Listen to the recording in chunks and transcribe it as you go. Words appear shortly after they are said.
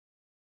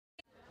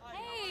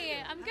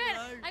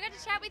I got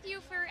to chat with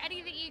you for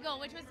Eddie the Eagle,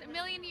 which was a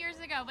million years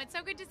ago, but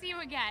so good to see you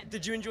again.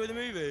 Did you enjoy the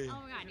movie?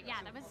 Oh my God, yeah,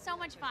 that was so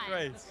much fun.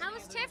 Great.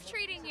 How's TIFF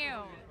treating you?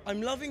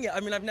 I'm loving it. I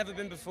mean, I've never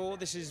been before.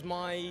 This is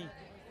my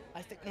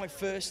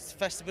first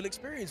festival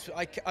experience.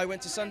 I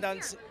went to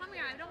Sundance. Come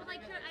here. I don't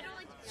like.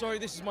 Sorry,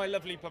 this is my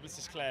lovely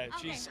publicist Claire.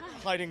 Okay. She's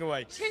hiding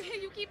away.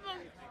 You keep them.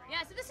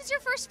 Yeah. So this is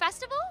your first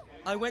festival?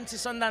 I went to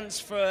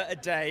Sundance for a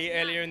day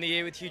earlier in the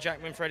year with Hugh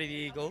Jackman, Freddie the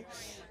Eagle.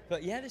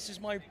 But yeah, this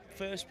is my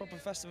first proper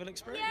festival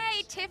experience.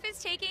 Yay! TIFF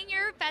is taking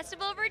your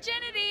festival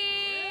virginity.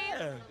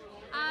 Yeah.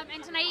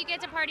 And tonight you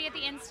get to party at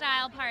the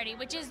InStyle party,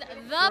 which is the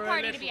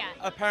party to be at.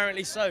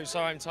 Apparently so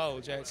I'm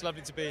told. Yeah, it's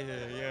lovely to be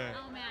here. Yeah.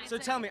 Oh man. So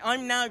tell me,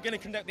 I'm now going to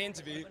conduct the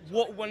interview.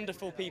 What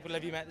wonderful people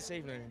have you met this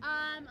evening?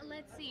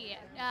 Let's see.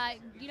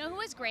 You know who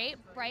was great?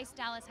 Bryce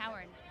Dallas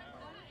Howard.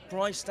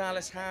 Bryce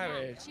Dallas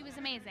Howard. Yeah, she was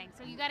amazing.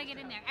 So you got to get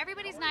in there.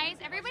 Everybody's nice.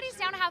 Everybody's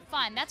down to have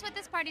fun. That's what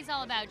this party's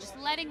all about. Just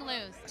letting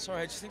loose.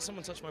 Sorry, I just think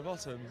someone touched my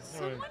bottom.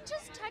 Someone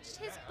just touched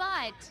his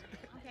butt.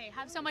 Okay,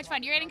 have so much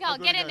fun. You're getting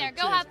called. Get in there.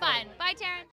 Go Cheers, have bye. fun. Bye, Taron.